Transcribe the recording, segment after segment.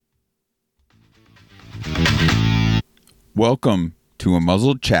Welcome to a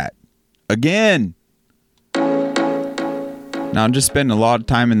muzzled chat again. Now I'm just spending a lot of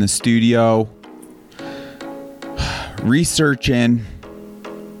time in the studio researching,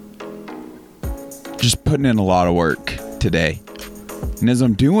 just putting in a lot of work today. And as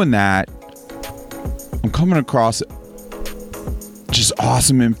I'm doing that, I'm coming across just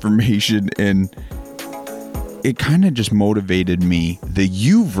awesome information, and it kind of just motivated me. The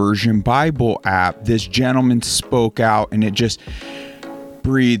YouVersion Bible app, this gentleman spoke out, and it just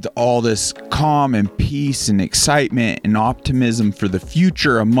breathed all this calm and peace and excitement and optimism for the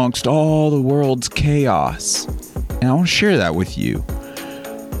future amongst all the world's chaos. And I want to share that with you.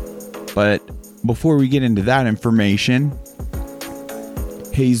 But before we get into that information,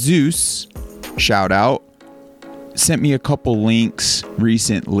 Jesus, shout out, sent me a couple links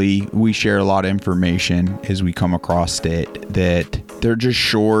recently. We share a lot of information as we come across it, that they're just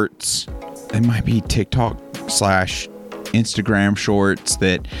shorts. It might be TikTok / Instagram shorts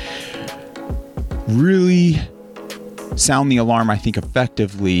that really sound the alarm, I think,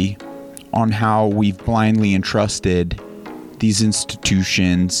 effectively on how we've blindly entrusted these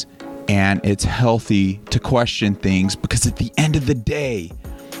institutions. And it's healthy to question things, because at the end of the day,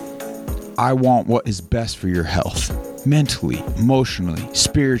 I want what is best for your health, mentally, emotionally,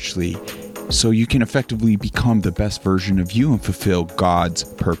 spiritually, so you can effectively become the best version of you and fulfill God's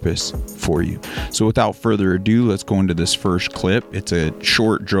purpose for you. So without further ado, let's go into this first clip. It's a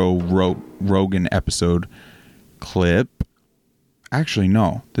short Joe Rogan episode clip. Actually,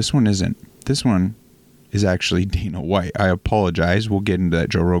 no, this one isn't. This one is actually Dana White. I apologize. We'll get into that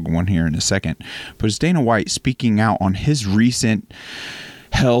Joe Rogan one here in a second. But it's Dana White speaking out on his recent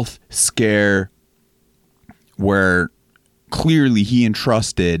health scare, where clearly he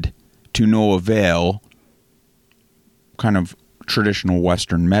entrusted to no avail kind of traditional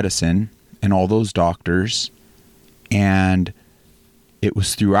Western medicine and all those doctors, and it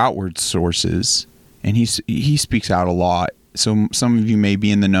was through outward sources. And he speaks out a lot. So some of you may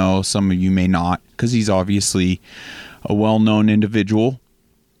be in the know, some of you may not, because he's obviously a well-known individual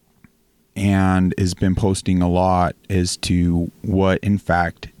and has been posting a lot as to what in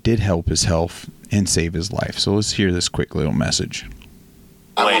fact did help his health and save his life. So let's hear this quick little message.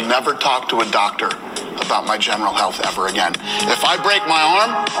 I will never talk to a doctor about my general health ever again. If I break my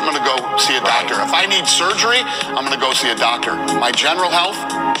arm, I'm going to go see a doctor. If I need surgery, I'm going to go see a doctor. My general health,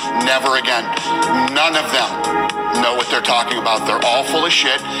 never again. None of them know what they're talking about. They're all full of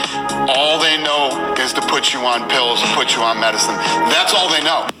shit. All they know is to put you on pills and put you on medicine. That's all they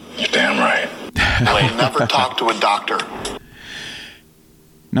know. You're damn right. I will never talk to a doctor.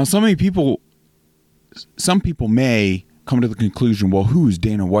 Now, some people may come to the conclusion, well, who is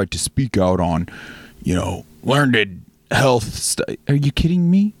Dana White to speak out on, learned health stuff? Are you kidding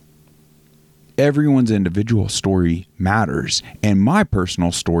me? Everyone's individual story matters. And my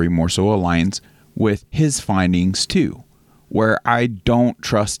personal story more so aligns with his findings too, where I don't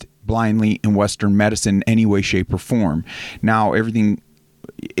trust blindly in Western medicine in any way, shape, or form. Now, everything,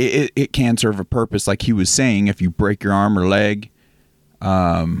 it can serve a purpose, like he was saying. If you break your arm or leg,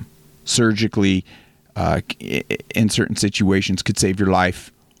 surgically, in certain situations, could save your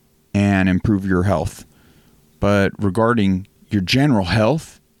life and improve your health. But regarding your general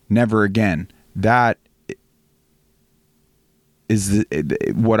health, never again. That is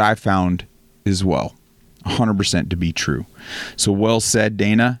what I found as well, 100% to be true. So well said,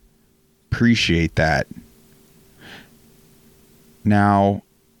 Dana. Appreciate that. Now,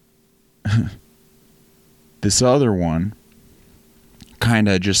 this other one kind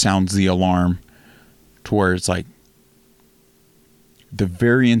of just sounds the alarm, to where it's like the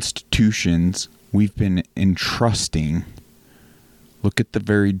very institutions we've been entrusting. Look at the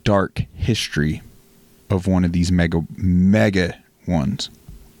very dark history of one of these mega ones.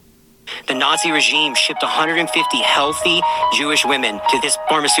 The Nazi regime shipped 150 healthy Jewish women to this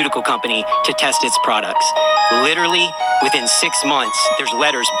pharmaceutical company to test its products. Literally, within 6 months, there's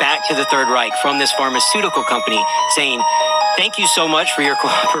letters back to the Third Reich from this pharmaceutical company saying, "Thank you so much for your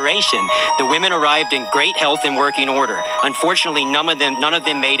cooperation. The women arrived in great health and working order. Unfortunately, none of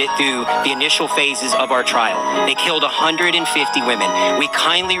them made it through the initial phases of our trial. They killed 150 women. We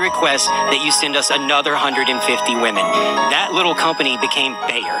kindly request that you send us another 150 women." That little company became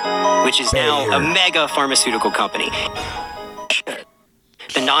Bayer, which is now a mega pharmaceutical company.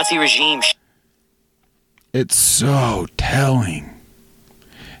 The Nazi regime. It's so telling.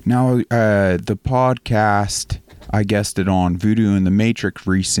 Now, the podcast I guested on, Voodoo and the Matrix,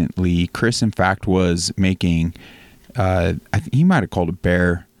 recently, Chris, in fact, was making, he might have called it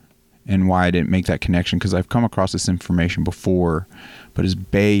Bear, and why I didn't make that connection, because I've come across this information before, but it's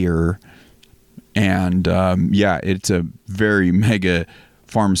Bayer, And it's a very mega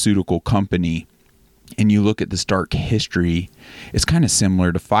pharmaceutical company. And you look at this dark history, it's kind of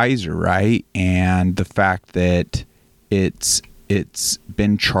similar to Pfizer, right? And the fact that it's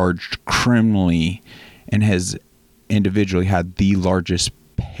been charged criminally and has individually had the largest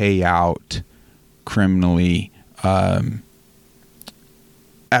payout criminally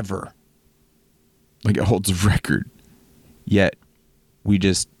ever. Like, it holds a record. Yet we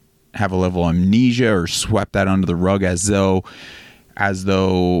just have a level of amnesia or swept that under the rug as though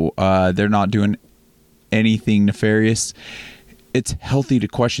they're not doing anything nefarious. It's healthy to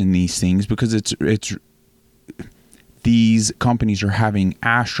question these things because it's these companies are having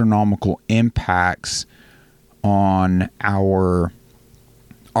astronomical impacts on our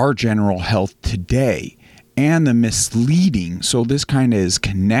general health today, and the misleading. So this kind of is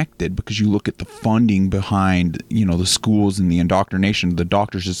connected because you look at the funding behind, the schools and the indoctrination of the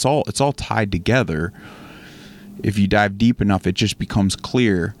doctors. It's all tied together. If you dive deep enough, it just becomes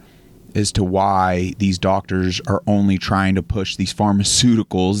clear as to why these doctors are only trying to push these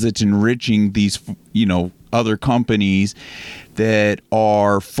pharmaceuticals that's enriching these, other companies that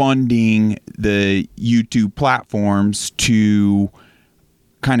are funding the YouTube platforms to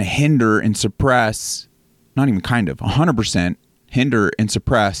kind of hinder and suppress, not even kind of, 100% hinder and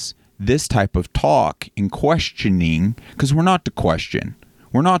suppress this type of talk and questioning, because we're not to question.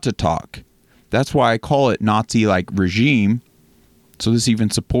 We're not to talk. That's why I call it Nazi-like regime. So this even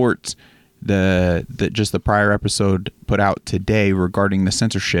supports the prior episode put out today regarding the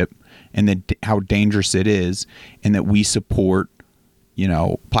censorship and how dangerous it is, and that we support,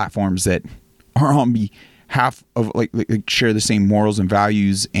 platforms that are on behalf of like share the same morals and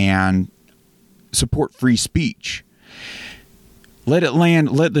values and support free speech. Let it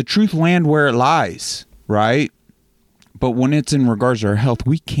land. Let the truth land where it lies, right? But when it's in regards to our health,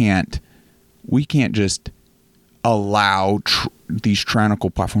 we can't just allow these tyrannical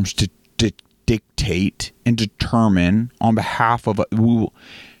platforms to dictate and determine on behalf of.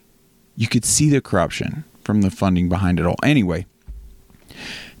 You could see the corruption from the funding behind it all. Anyway,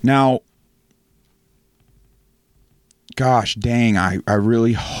 now, gosh dang, I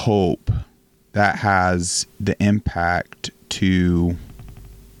really hope that has the impact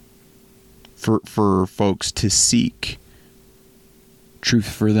for folks to seek truth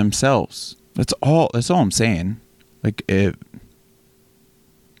for themselves. That's all I'm saying. Like,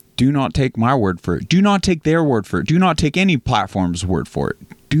 do not take my word for it. Do not take their word for it. Do not take any platform's word for it.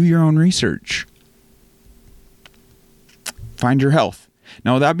 Do your own research. Find your health.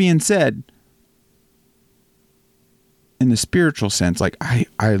 Now, with that being said, in the spiritual sense, like I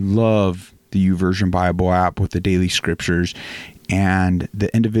love the YouVersion Bible app with the daily scriptures and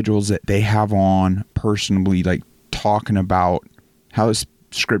the individuals that they have on personally, like talking about how the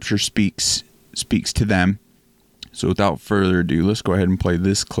scripture speaks to them. So without further ado, let's go ahead and play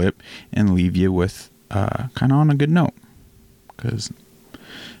this clip and leave you with kind of on a good note, because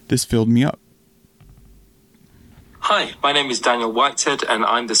this filled me up. Hi, my name is Daniel Whitehead, and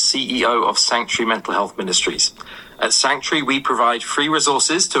I'm the CEO of Sanctuary Mental Health Ministries. At Sanctuary, we provide free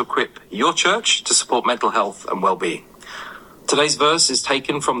resources to equip your church to support mental health and well-being. Today's verse is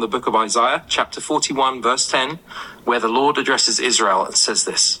taken from the book of Isaiah, chapter 41, verse 10, where the Lord addresses Israel and says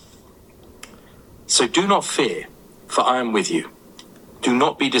this: "So do not fear, for I am with you. Do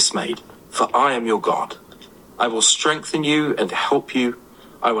not be dismayed, for I am your God. I will strengthen you and help you.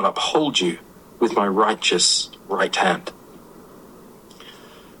 I will uphold you with my righteous right hand."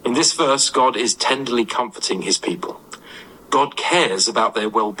 In this verse, God is tenderly comforting his people. God cares about their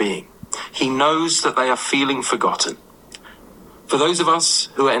well-being. He knows that they are feeling forgotten. For those of us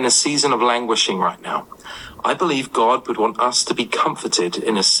who are in a season of languishing right now, I believe God would want us to be comforted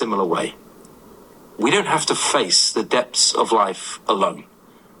in a similar way. We don't have to face the depths of life alone.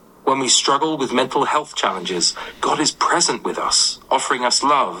 When we struggle with mental health challenges, God is present with us, offering us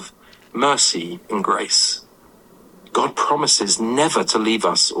love, mercy, and grace. God promises never to leave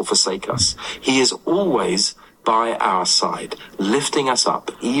us or forsake us. He is always by our side, lifting us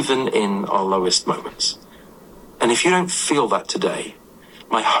up, even in our lowest moments. And if you don't feel that today,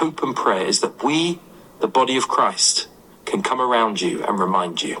 my hope and prayer is that we, the body of Christ, can come around you and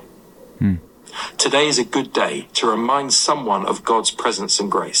remind you. Today is a good day to remind someone of God's presence and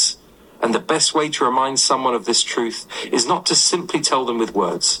grace. And the best way to remind someone of this truth is not to simply tell them with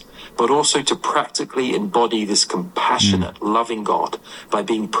words, but also to practically embody this compassionate, loving God by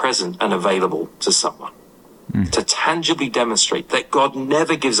being present and available to someone. To tangibly demonstrate that God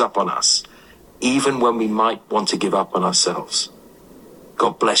never gives up on us, even when we might want to give up on ourselves.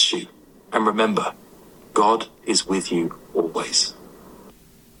 God bless you. And remember, God is with you always.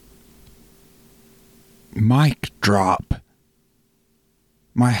 Mic drop.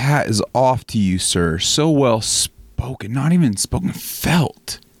 My hat is off to you, sir. So well spoken. Not even spoken,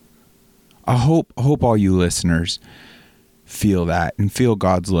 felt. I hope all you listeners feel that and feel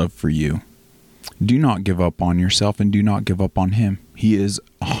God's love for you. Do not give up on yourself and do not give up on him. He is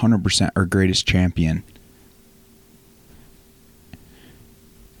 100% our greatest champion.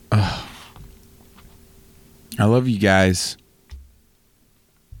 I love you guys.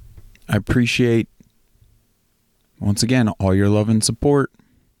 I appreciate, once again, all your love and support.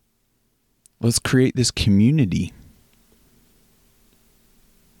 Let's create this community.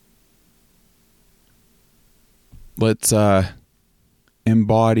 Let's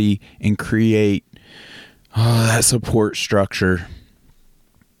embody and create that support structure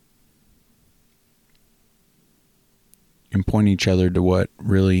and point each other to what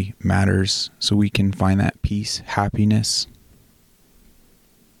really matters so we can find that peace, happiness.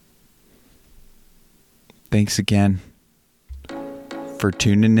 Thanks again for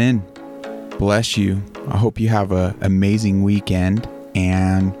tuning in. Bless you. I hope you have an amazing weekend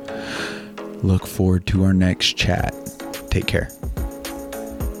and look forward to our next chat. Take care.